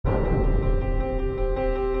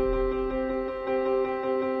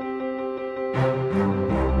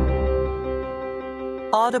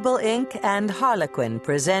Audible Inc. and Harlequin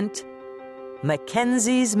present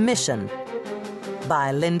Mackenzie's Mission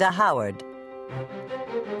by Linda Howard.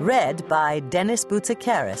 Read by Dennis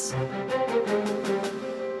Boutsikaris.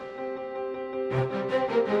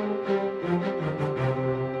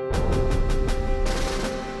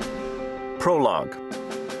 Prologue.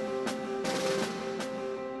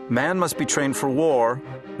 Man must be trained for war,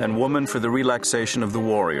 and woman for the relaxation of the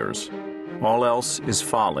warriors. All else is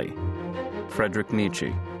folly. Friedrich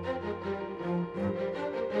Nietzsche.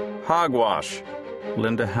 Hogwash.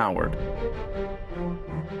 Linda Howard.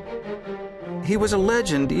 He was a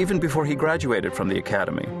legend even before he graduated from the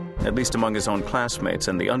academy, at least among his own classmates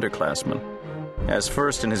and the underclassmen. As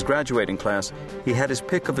first in his graduating class, he had his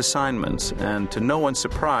pick of assignments, and to no one's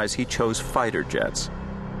surprise, he chose fighter jets.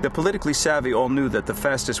 The politically savvy all knew that the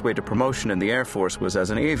fastest way to promotion in the Air Force was as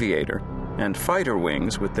an aviator, and fighter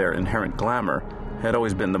wings, with their inherent glamour, had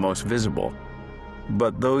always been the most visible.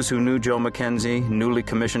 But those who knew Joe Mackenzie, newly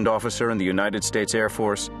commissioned officer in the United States Air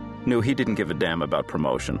Force, knew he didn't give a damn about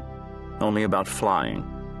promotion, only about flying.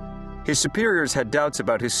 His superiors had doubts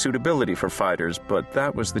about his suitability for fighters, but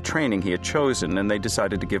that was the training he had chosen, and they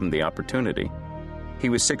decided to give him the opportunity. He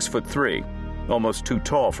was 6'3", almost too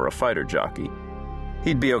tall for a fighter jockey.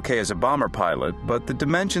 He'd be okay as a bomber pilot, but the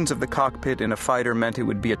dimensions of the cockpit in a fighter meant it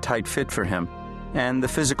would be a tight fit for him, and the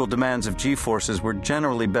physical demands of G-forces were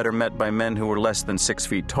generally better met by men who were less than 6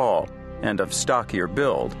 feet tall and of stockier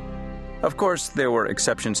build. Of course, there were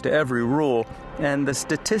exceptions to every rule, and the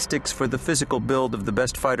statistics for the physical build of the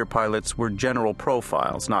best fighter pilots were general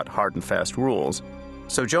profiles, not hard and fast rules.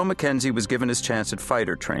 So Joe Mackenzie was given his chance at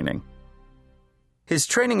fighter training. His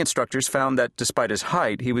training instructors found that despite his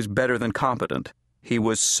height, he was better than competent. He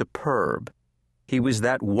was superb. He was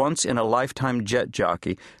that once-in-a-lifetime jet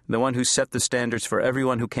jockey, the one who set the standards for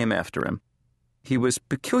everyone who came after him. He was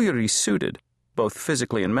peculiarly suited, both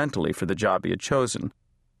physically and mentally, for the job he had chosen.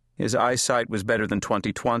 His eyesight was better than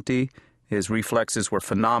 20/20, his reflexes were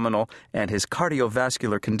phenomenal, and his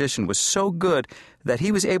cardiovascular condition was so good that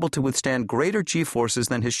he was able to withstand greater G-forces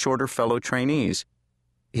than his shorter fellow trainees.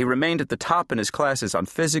 He remained at the top in his classes on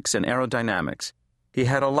physics and aerodynamics. He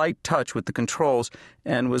had a light touch with the controls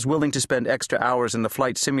and was willing to spend extra hours in the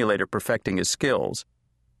flight simulator perfecting his skills.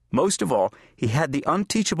 Most of all, he had the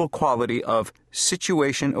unteachable quality of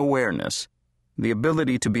situation awareness, the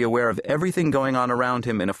ability to be aware of everything going on around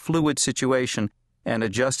him in a fluid situation and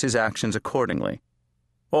adjust his actions accordingly.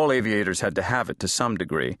 All aviators had to have it to some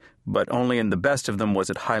degree, but only in the best of them was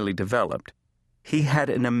it highly developed. He had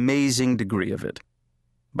an amazing degree of it.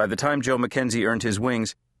 By the time Joe Mackenzie earned his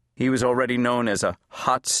wings, he was already known as a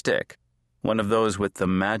hot stick, one of those with the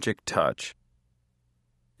magic touch.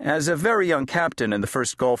 As a very young captain in the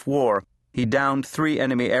First Gulf War, he downed 3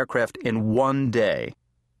 enemy aircraft in 1 day,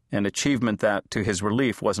 an achievement that, to his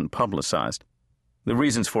relief, wasn't publicized. The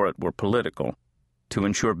reasons for it were political. To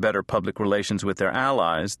ensure better public relations with their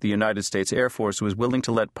allies, the United States Air Force was willing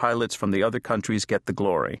to let pilots from the other countries get the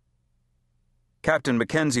glory. Captain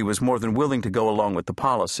Mackenzie was more than willing to go along with the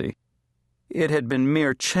policy. It had been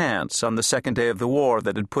mere chance on the second day of the war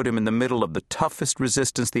that had put him in the middle of the toughest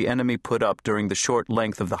resistance the enemy put up during the short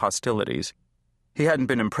length of the hostilities. He hadn't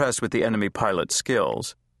been impressed with the enemy pilot's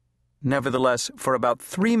skills. Nevertheless, for about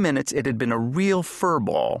 3 minutes it had been a real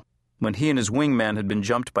furball when he and his wingman had been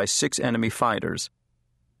jumped by 6 enemy fighters.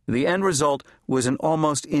 The end result was an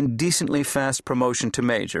almost indecently fast promotion to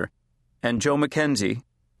major, and Joe Mackenzie,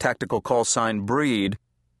 tactical call sign Breed,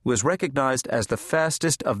 was recognized as the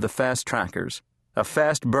fastest of the fast trackers, a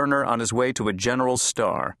fast burner on his way to a general's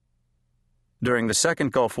star. During the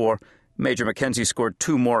Second Gulf War, Major Mackenzie scored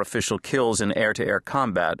 2 more official kills in air-to-air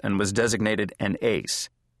combat and was designated an ace.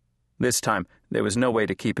 This time, there was no way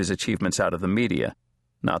to keep his achievements out of the media,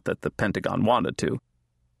 not that the Pentagon wanted to.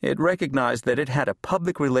 It recognized that it had a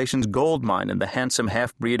public relations goldmine in the handsome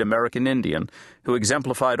half-breed American Indian who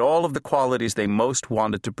exemplified all of the qualities they most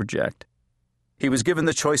wanted to project. He was given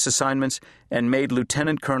the choice assignments and made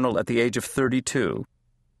lieutenant colonel at the age of 32.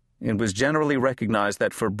 It was generally recognized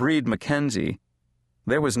that for Breed Mackenzie,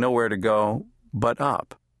 there was nowhere to go but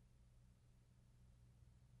up.